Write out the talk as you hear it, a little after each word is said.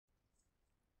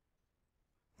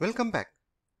Welcome back.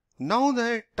 Now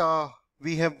that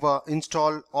we have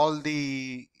installed all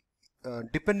the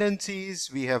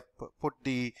dependencies, we have put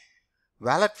the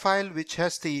wallet file which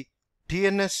has the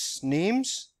DNS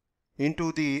names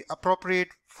into the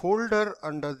appropriate folder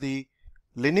under the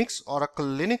Linux, Oracle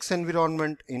Linux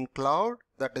environment in cloud,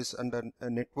 that is under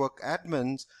network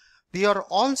admins. We are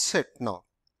all set now.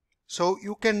 So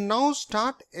you can now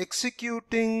start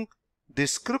executing the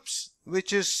scripts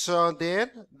which is there.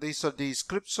 These are the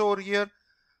scripts over here.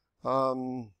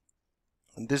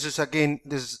 This is a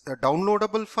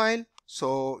downloadable file,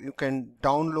 so you can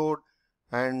download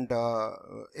and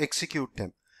execute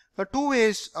them. Two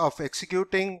ways of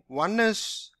executing. One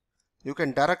is you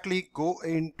can directly go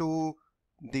into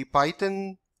the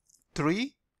Python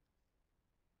 3,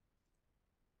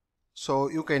 so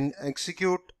you can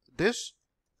execute this.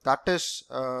 That is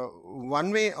one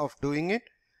way of doing it.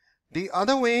 The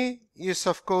other way is,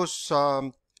 of course,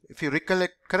 if you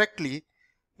recollect correctly,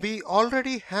 we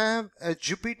already have a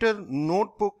Jupyter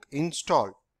notebook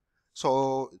installed.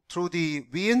 So through the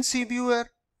VNC viewer,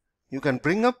 you can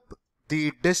bring up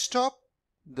the desktop,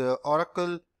 the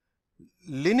Oracle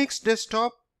Linux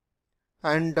desktop,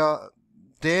 and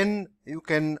then you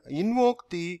can invoke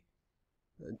the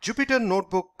Jupyter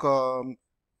notebook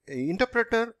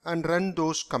interpreter and run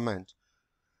those commands.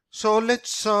 So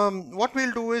let's what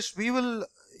we'll do is we will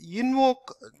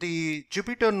invoke the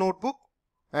Jupyter notebook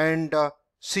and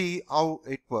see how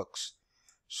it works.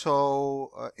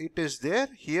 So it is there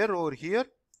here over here.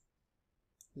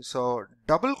 So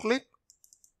double click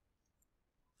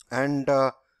and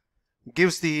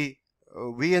gives the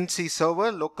VNC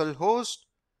server localhost,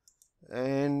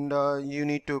 and you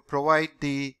need to provide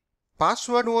the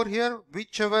password over here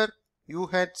whichever you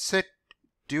had set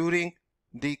during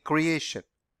the creation.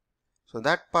 So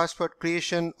that password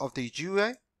creation of the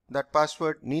GUI, that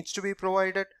password needs to be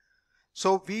provided.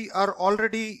 So we are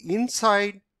already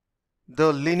inside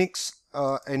the Linux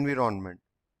environment.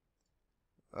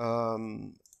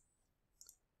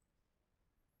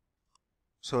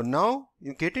 So now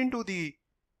you get into the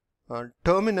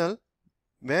terminal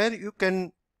where you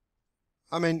can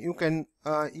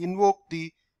invoke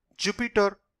the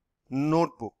Jupyter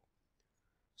notebook.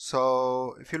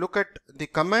 So if you look at the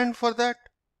command for that,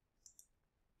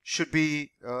 should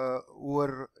be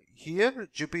over here,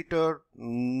 Jupyter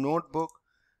notebook.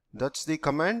 That's the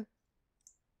command.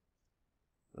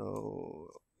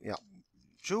 Yeah,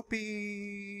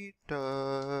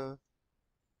 Jupyter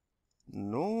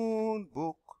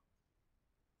notebook.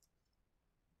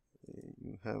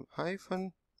 You have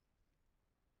hyphen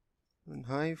and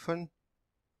hyphen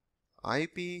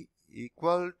IP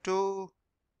equal to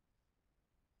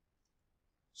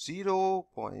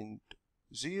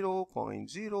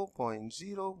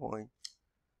 0.0.0.0.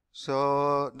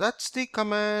 So that's the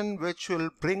command which will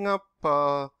bring up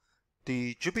the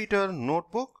Jupyter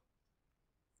notebook.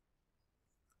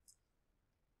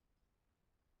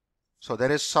 So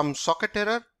there is some socket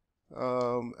error.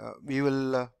 We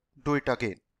will do it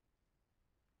again.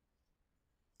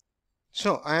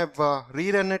 So I have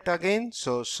rerun it again.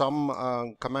 So some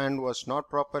command was not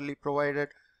properly provided.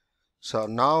 So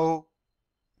now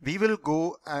we will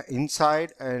go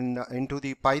inside and into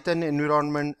the Python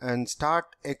environment and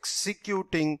start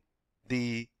executing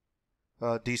the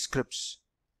scripts.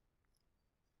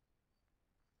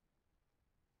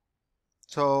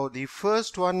 So the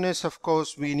first one is, of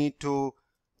course, we need to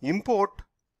import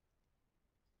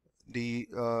the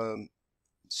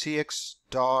cx.oracle.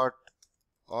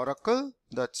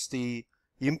 That's the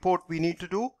import we need to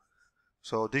do.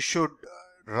 So this should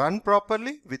run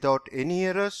properly without any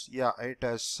errors. Yeah, it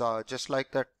has just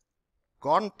like that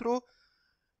gone through.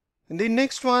 And the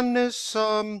next one is,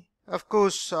 of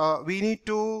course, we need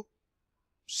to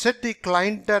set the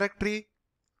client directory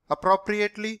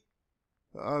appropriately.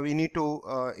 We need to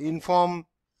inform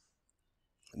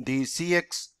the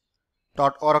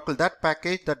cx.oracle, that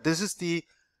package, that this is the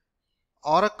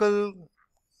Oracle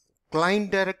client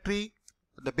directory,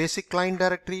 the basic client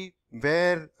directory,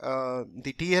 where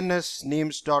the DNS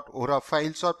names.ora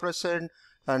files are present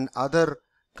and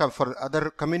for other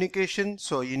communication.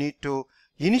 So you need to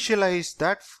initialize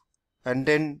that and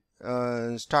then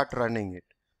start running it.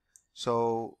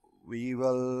 So we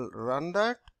will run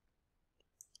that.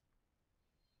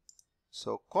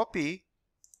 So copy,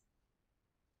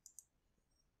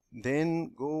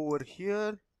 then go over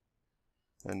here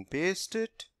and paste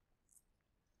it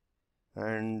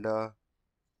and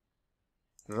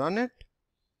run it.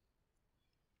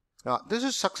 This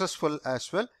is successful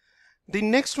as well. The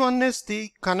next one is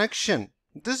the connection.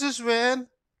 This is where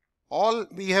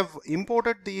we have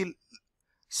imported the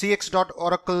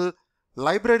cx.oracle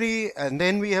library, and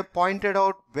then we have pointed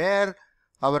out where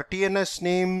our TNS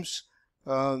names,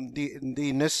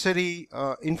 the necessary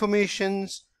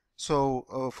informations.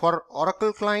 So for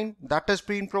Oracle client, that has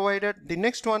been provided. The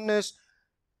next one is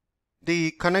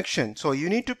the connection. So you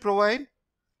need to provide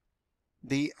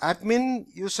the admin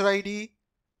user ID,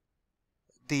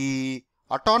 the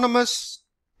autonomous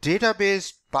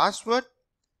database password,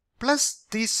 plus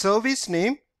the service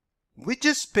name, which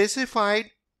is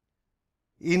specified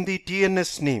in the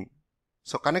TNS name.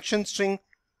 So connection string,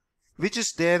 which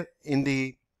is there in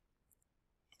the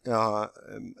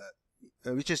TNS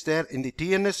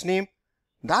name,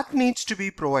 that needs to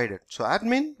be provided. So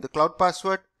admin, the cloud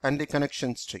password, and the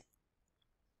connection string.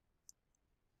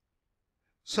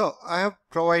 So I have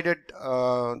provided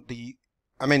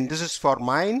this is for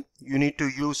mine. You need to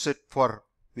use it for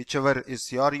whichever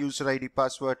is your user ID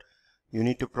password. You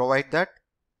need to provide that.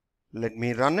 Let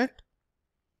me run it.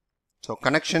 So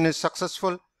connection is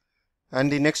successful.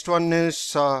 And the next one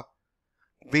is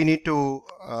we need to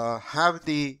have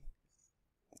the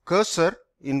cursor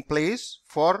in place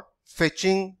for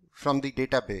fetching from the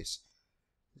database.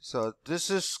 So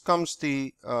this comes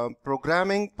the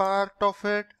programming part of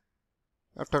it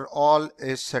after all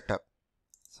is set up.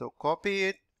 So copy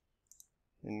it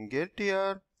and get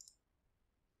here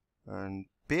and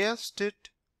paste it.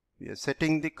 We are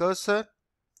setting the cursor.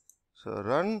 So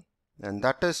run, and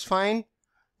that is fine.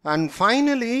 And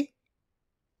finally,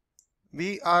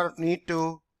 we need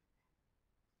to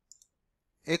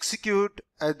execute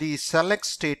the select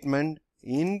statement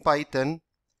in Python.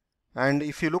 And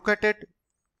if you look at it,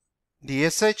 the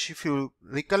sh, if you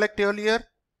recollect earlier,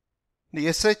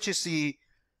 the sh is the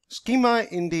schema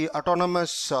in the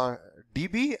autonomous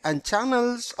DB, and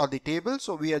channels are the table.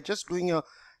 So we are just doing a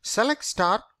select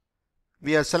star.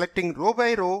 We are selecting row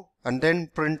by row and then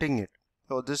printing it.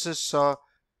 So this is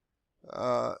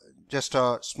just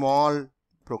a small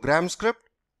program script.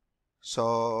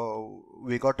 So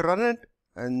we got to run it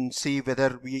and see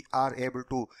whether we are able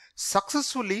to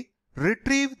successfully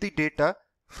retrieve the data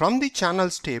from the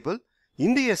channels table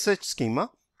in the sh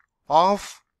schema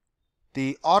of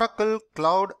the Oracle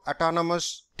Cloud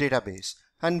Autonomous Database,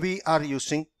 and we are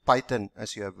using Python,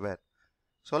 as you are aware.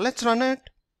 So let's run it,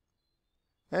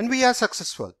 and we are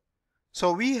successful.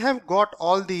 So we have got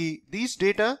all these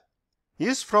data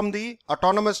is from the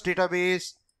autonomous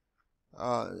database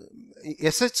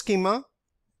sh schema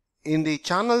in the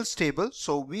channels table.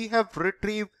 So we have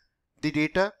retrieved the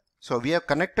data. So we have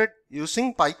connected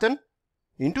using Python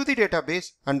into the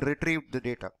database and retrieved the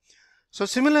data. So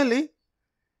similarly,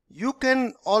 you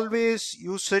can always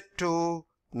use it to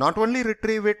not only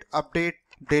retrieve it, update,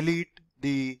 delete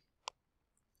the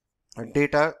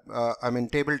data,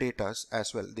 table data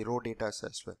as well, the row data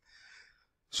as well.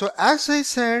 So as I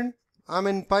said,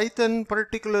 Python,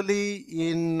 particularly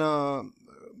in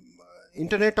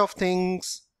Internet of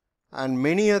Things and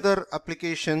many other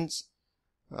applications,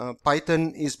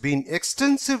 Python is being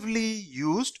extensively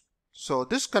used. So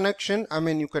this connection,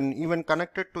 you can even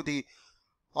connect it to the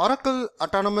Oracle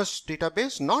Autonomous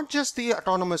Database, not just the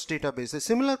Autonomous Database. A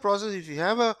similar process, if you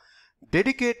have a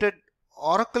dedicated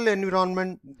Oracle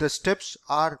environment, the steps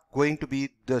are going to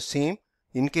be the same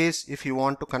in case if you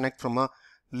want to connect from a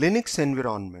Linux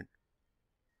environment.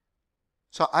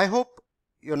 So I hope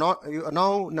you are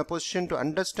now in a position to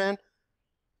understand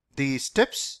the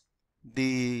steps,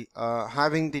 the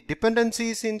having the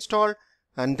dependencies installed,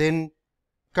 and then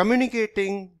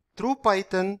communicating through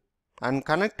Python and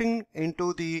connecting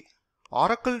into the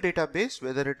Oracle database,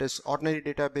 whether it is ordinary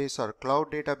database or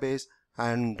cloud database,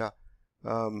 and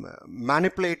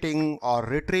manipulating or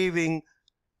retrieving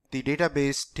the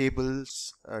database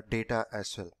tables data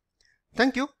as well.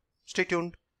 Thank you. Stay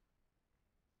tuned.